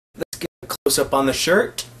close-up on the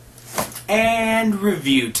shirt, and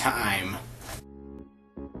review time.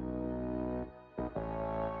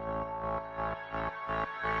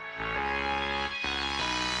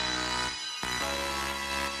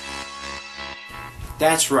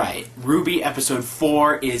 That's right, RWBY Episode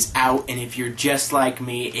 4 is out, and if you're just like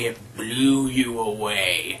me, it blew you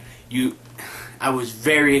away. I was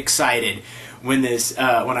very excited when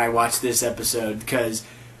I watched this episode, because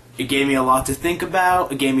it gave me a lot to think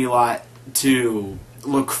about, it gave me a lot to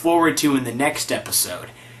look forward to in the next episode.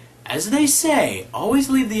 As they say, always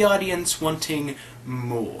leave the audience wanting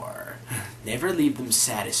more. Never leave them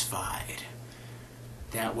satisfied.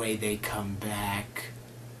 That way they come back.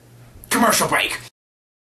 Commercial break!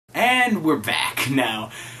 And we're back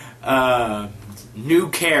now. New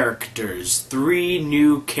characters. 3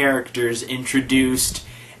 new characters introduced,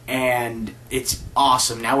 and it's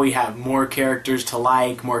awesome. Now we have more characters to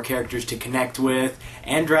like, more characters to connect with,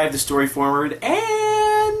 and drive the story forward,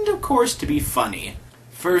 and of course to be funny.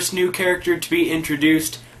 First new character to be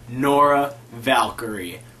introduced, Nora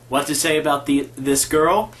Valkyrie. What to say about this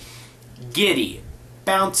girl? Giddy,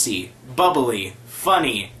 bouncy, bubbly,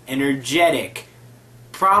 funny, energetic.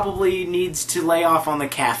 Probably needs to lay off on the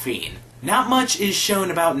caffeine. Not much is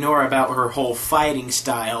shown about Nora, about her whole fighting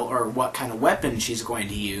style or what kind of weapon she's going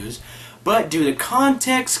to use, but due to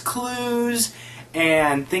context clues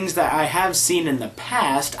and things that I have seen in the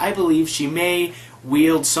past, I believe she may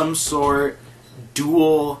wield some sort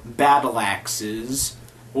dual battle axes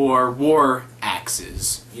or war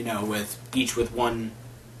axes, you know, with each with one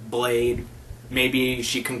blade. Maybe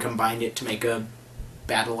she can combine it to make a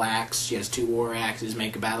battle axe. She has 2 war axes,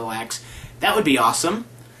 make a battle axe. That would be awesome.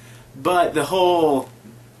 But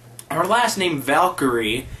her last name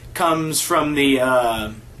Valkyrie comes from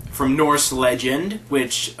from Norse legend,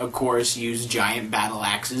 which of course used giant battle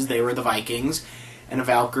axes. They were the Vikings, and a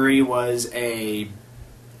Valkyrie was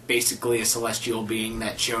basically a celestial being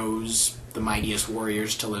that chose the mightiest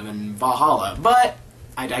warriors to live in Valhalla. But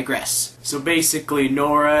I digress. So basically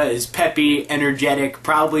Nora is peppy, energetic,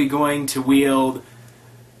 probably going to wield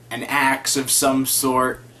an axe of some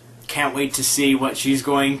sort. Can't wait to see what she's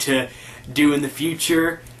going to do in the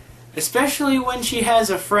future, especially when she has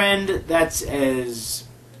a friend that's as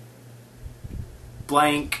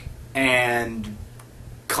blank and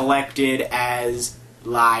collected as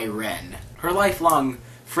Lai Ren. Her lifelong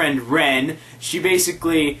friend Ren, she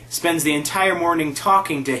basically spends the entire morning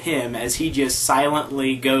talking to him as he just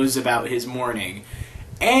silently goes about his morning.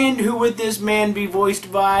 And who would this man be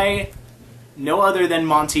voiced by? No other than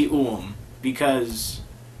Monty Ulm, because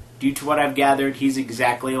due to what I've gathered, he's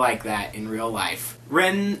exactly like that in real life.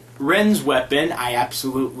 Ren's weapon, I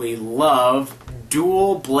absolutely love,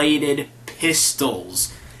 dual-bladed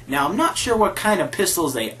pistols. Now, I'm not sure what kind of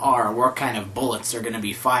pistols they are, what kind of bullets they're going to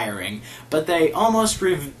be firing, but they almost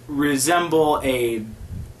resemble a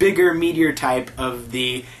bigger meteor type of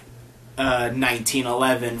the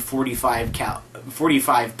 1911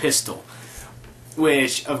 45 pistol,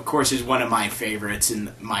 which of course is one of my favorites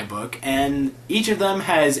in my book, and each of them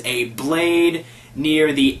has a blade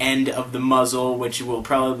near the end of the muzzle, which will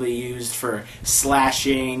probably be used for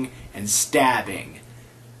slashing and stabbing.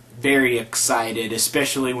 Very excited,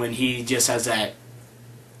 especially when he just has that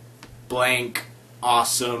blank,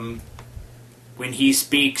 awesome, when he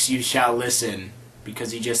speaks you shall listen,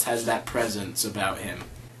 because he just has that presence about him.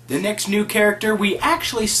 The next new character we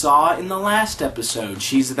actually saw in the last episode.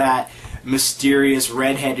 She's that mysterious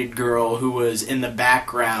redheaded girl who was in the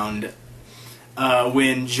background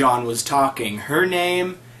when John was talking. Her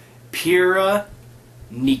name, Pyrrha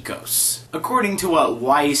Nikos. According to what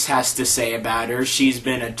Weiss has to say about her, she's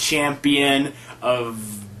been a champion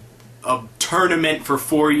of a tournament for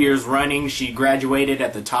 4 years running. She graduated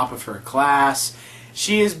at the top of her class.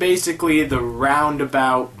 She is basically the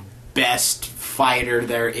roundabout best fighter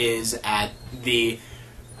there is at the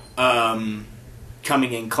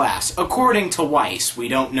coming in class. According to Weiss, we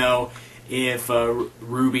don't know if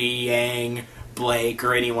Ruby, Yang, Blake,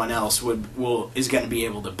 or anyone else is going to be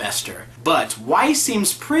able to best her. But Weiss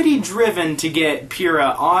seems pretty driven to get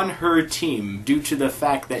Pyrrha on her team due to the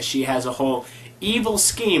fact that she has a whole evil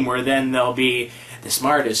scheme where then they'll be the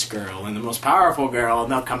smartest girl and the most powerful girl,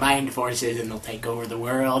 and they'll combine forces and they'll take over the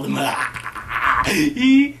world.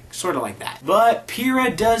 Sort of like that. But Pyrrha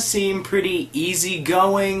does seem pretty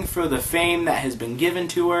easygoing for the fame that has been given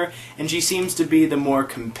to her, and she seems to be the more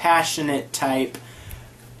compassionate type,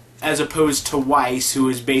 as opposed to Weiss, who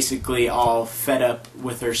is basically all fed up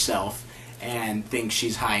with herself and thinks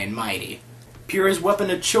she's high and mighty. Pyrrha's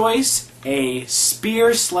weapon of choice, a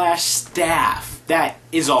spear/staff that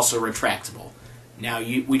is also retractable. Now,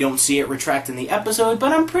 we don't see it retract in the episode,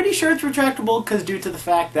 but I'm pretty sure it's retractable because due to the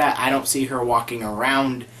fact that I don't see her walking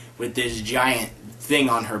around with this giant thing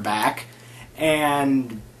on her back.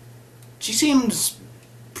 And she seems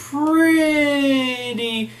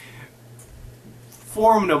pretty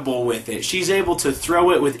formidable with it. She's able to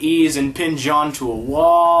throw it with ease and pin John to a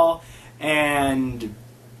wall and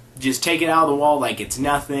just take it out of the wall like it's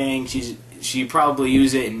nothing. She probably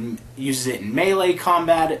uses it in melee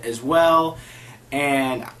combat as well.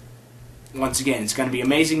 And once again, it's going to be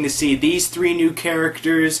amazing to see these 3 new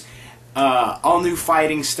characters, all new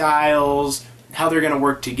fighting styles, how they're going to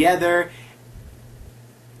work together,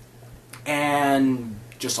 and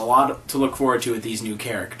just a lot to look forward to with these new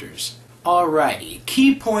characters. Alrighty,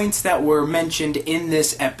 key points that were mentioned in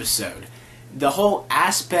this episode. The whole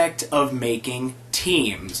aspect of making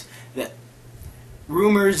teams.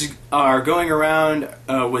 Rumors are going around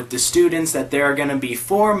with the students that there are going to be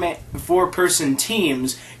 4-person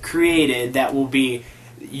teams created that will be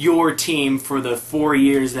your team for the 4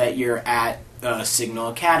 years that you're at Signal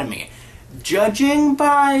Academy. Judging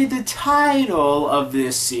by the title of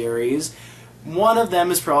this series, one of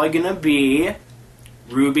them is probably going to be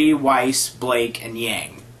RWBY, Weiss, Blake, and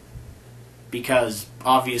Yang. Because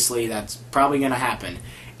obviously that's probably going to happen.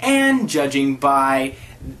 And judging by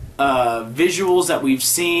visuals that we've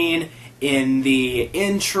seen in the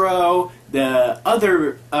intro, the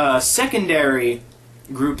other secondary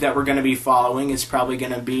group that we're going to be following is probably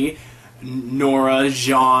going to be Nora,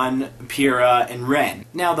 Jean, Pyrrha, and Ren.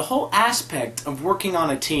 Now, the whole aspect of working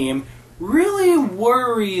on a team really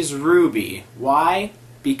worries RWBY. Why?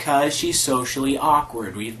 Because she's socially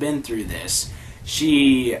awkward. We've been through this.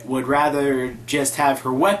 She would rather just have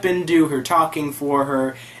her weapon do her talking for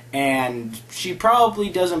her, and she probably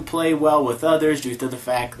doesn't play well with others due to the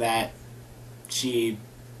fact that she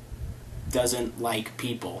doesn't like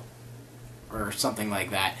people, or something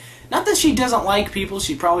like that. Not that she doesn't like people,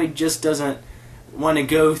 she probably just doesn't want to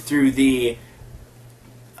go through the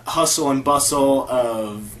hustle and bustle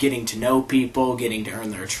of getting to know people, getting to earn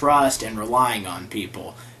their trust, and relying on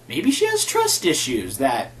people. Maybe she has trust issues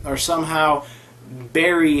that are somehow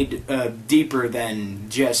buried deeper than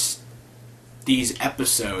just these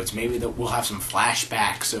episodes. Maybe that we'll have some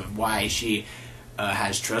flashbacks of why she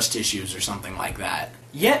has trust issues or something like that.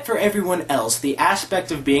 Yet for everyone else, the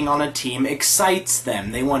aspect of being on a team excites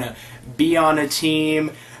them. They want to be on a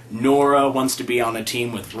team. Nora wants to be on a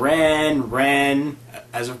team with Ren. Ren,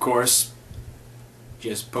 as of course,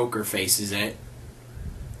 just poker faces it.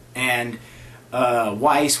 And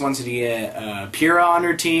Weiss wants to get Pyrrha on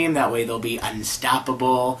her team. That way they'll be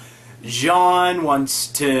unstoppable. Jean wants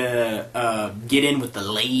to get in with the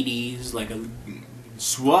ladies, like a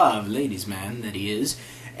suave ladies man that he is.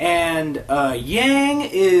 And Yang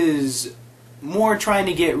is more trying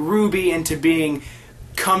to get RWBY into being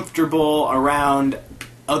comfortable around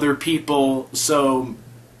other people, so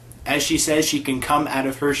as she says, she can come out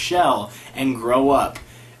of her shell and grow up,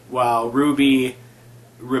 while RWBY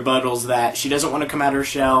rebuttals that she doesn't want to come out of her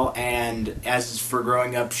shell, and as for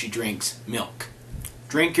growing up, she drinks milk.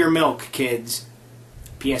 Drink your milk, kids.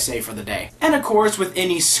 PSA for the day. And of course, with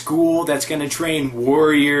any school that's going to train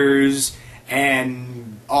warriors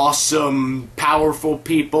and awesome, powerful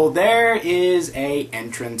people, there is a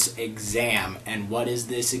entrance exam. And what is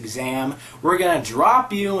this exam? We're going to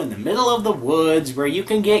drop you in the middle of the woods where you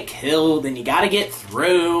can get killed and you got to get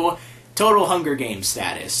through. Total Hunger Games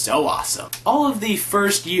status. So awesome. All of the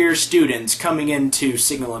first year students coming into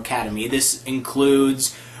Signal Academy, this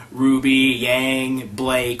includes RWBY, Yang,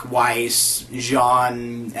 Blake, Weiss,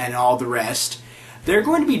 Jean, and all the rest. They're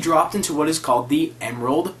going to be dropped into what is called the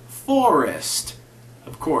Emerald Forest.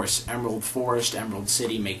 Of course, Emerald Forest, Emerald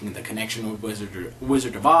City, making the connection with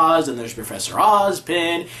Wizard of Oz, and there's Professor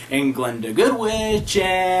Ozpin and Glenda Goodwitch,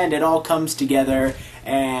 and it all comes together,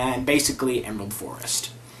 and basically Emerald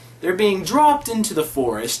Forest. They're being dropped into the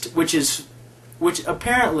forest, which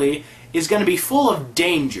apparently is going to be full of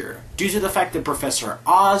danger, due to the fact that Professor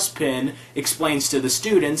Ozpin explains to the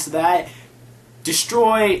students that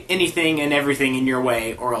destroy anything and everything in your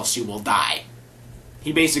way, or else you will die.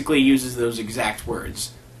 He basically uses those exact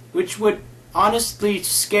words, which would honestly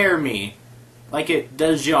scare me, like it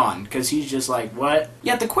does Jean, because he's just like, what?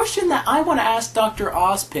 Yeah, the question that I want to ask Dr.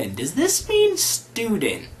 Ozpin, does this mean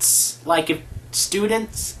students? Like, if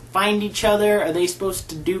students find each other, are they supposed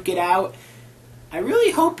to duke it out? I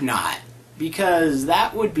really hope not, because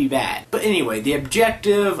that would be bad. But anyway, the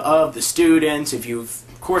objective of the students, if you've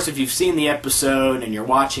seen the episode and you're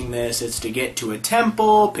watching this, it's to get to a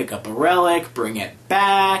temple, pick up a relic, bring it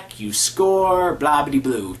back, you score,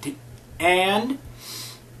 blah-bitty-blue. And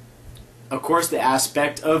of course, the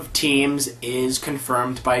aspect of teams is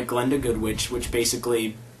confirmed by Glenda Goodwitch, which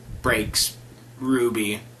basically breaks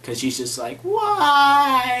Ruby, because she's just like,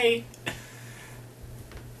 why?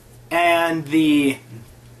 And the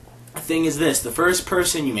thing is this, the first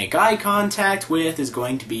person you make eye contact with is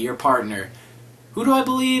going to be your partner. Who do I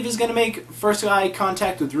believe is going to make first eye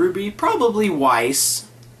contact with Ruby? Probably Weiss,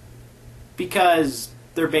 because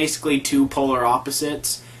they're basically two polar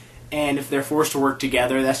opposites, and if they're forced to work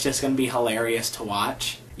together, that's just going to be hilarious to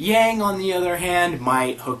watch. Yang, on the other hand,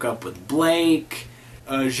 might hook up with Blake.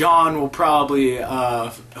 Jean will probably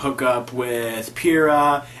hook up with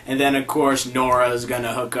Pyrrha, and then of course Nora's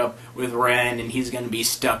gonna hook up with Ren, and he's gonna be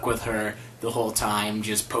stuck with her the whole time,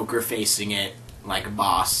 just poker facing it like a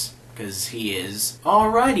boss, because he is.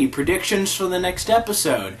 Alrighty, predictions for the next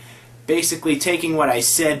episode. Basically taking what I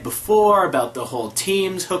said before about the whole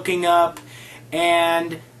teams hooking up,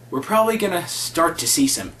 and we're probably gonna start to see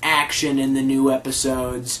some action in the new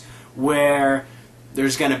episodes, where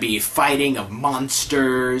there's going to be fighting of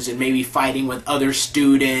monsters, and maybe fighting with other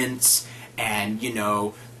students, and, you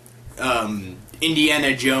know,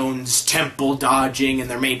 Indiana Jones temple dodging, and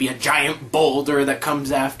there may be a giant boulder that comes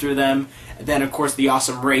after them. And then, of course, the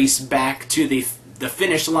awesome race back to the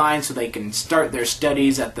finish line so they can start their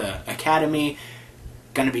studies at the academy.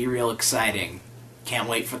 Gonna be real exciting. Can't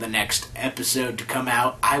wait for the next episode to come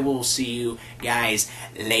out. I will see you guys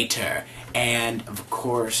later. And, of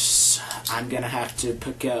course, I'm going to have to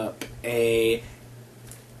pick up a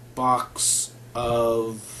box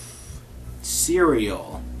of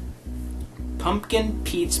cereal. Pumpkin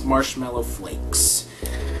Pete's Marshmallow Flakes.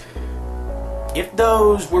 If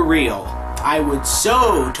those were real, I would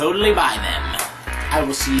so totally buy them. I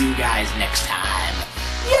will see you guys next time.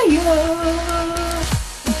 Yeah, yeah!